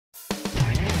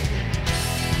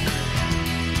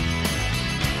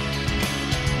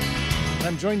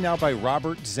joined now by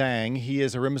Robert Zhang. He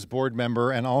is a RIMS board member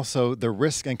and also the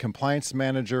risk and compliance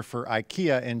manager for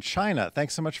IKEA in China.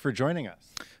 Thanks so much for joining us.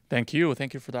 Thank you.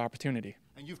 Thank you for the opportunity.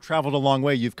 And you've traveled a long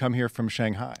way. You've come here from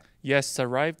Shanghai. Yes,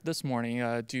 arrived this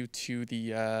morning due to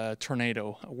the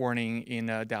tornado warning in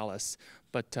Dallas.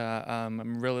 But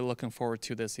I'm really looking forward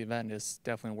to this event. It's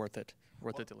definitely worth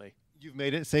the delay. You've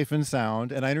made it safe and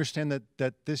sound, and I understand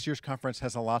that this year's conference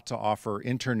has a lot to offer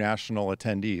international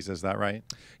attendees. Is that right?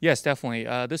 Yes, definitely.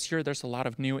 This year, there's a lot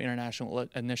of new international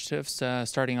initiatives,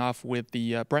 starting off with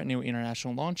the brand new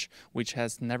international launch, which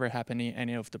has never happened in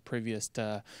any of the previous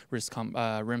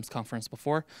RIMS conference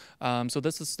before. So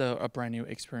this is a brand new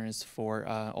experience for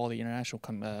all the international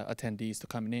attendees to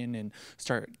come in and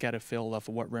get a feel of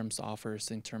what RIMS offers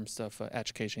in terms of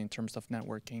education, in terms of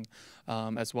networking,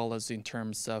 as well as in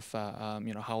terms of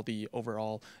how the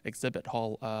overall exhibit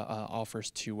hall offers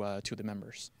to the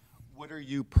members. What are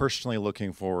you personally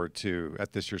looking forward to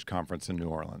at this year's conference in New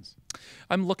Orleans?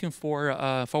 I'm looking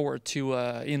forward to,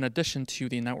 in addition to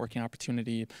the networking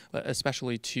opportunity,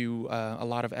 especially to a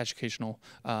lot of educational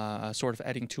sort of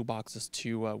adding toolboxes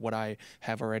to what I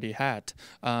have already had.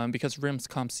 Because RIMS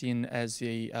comes in as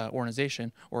a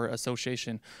organization or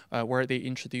association where they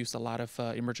introduce a lot of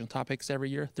emerging topics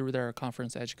every year through their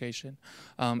conference education,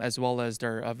 as well as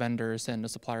their vendors and the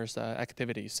suppliers'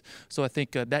 activities. So I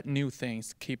think that new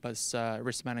things keep us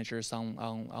risk managers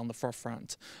on the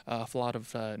forefront of a lot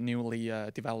of newly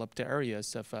developed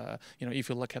areas of, if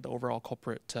you look at the overall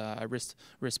corporate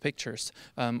risk pictures,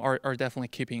 are definitely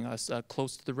keeping us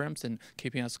close to the RIMS and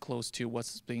keeping us close to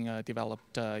what's being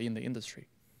developed in the industry.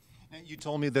 You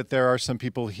told me that there are some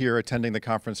people here attending the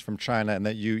conference from China and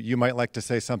that you might like to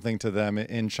say something to them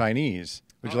in Chinese.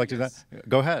 Would you like to do that?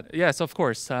 Go ahead. Yes, of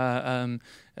course.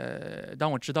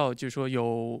 当我知道就是说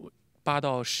有8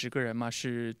到10个人嘛，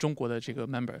是中国的这个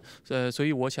member， 所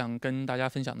以我想跟大家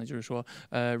分享的就是说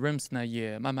，RIMS 呢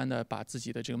也慢慢的把自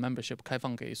己的这个 membership 开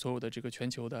放给所有的这个全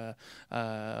球的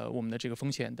我们的这个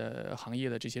风险的行业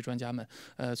的这些专家们，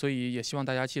所以也希望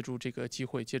大家借助这个机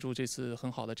会，借助这次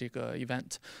很好的这个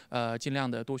event， 尽量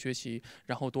的多学习，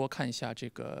然后多看一下这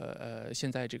个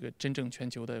现在这个真正全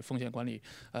球的风险管理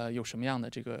有什么样的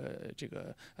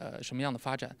什么样的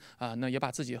发展那也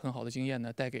把自己很好的经验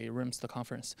呢带给 RIMS 的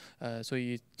conference。所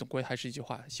以总归还是一句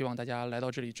话，希望大家来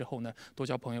到这里之后呢，多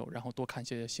交朋友，然后多看一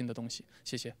些新的东西。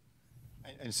谢谢。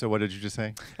And so what did you just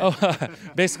say? Oh,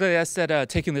 basically I said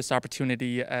taking this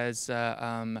opportunity as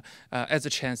a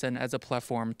chance and as a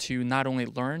platform to not only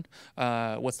learn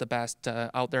what's the best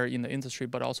out there in the industry,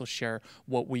 but also share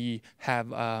what we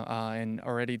have and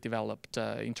already developed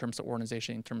in terms of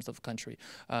organization, in terms of country.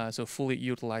 So fully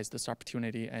utilize this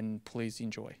opportunity and please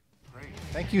enjoy. Great.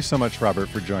 Thank you so much, Robert,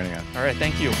 for joining us. All right,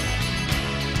 thank you.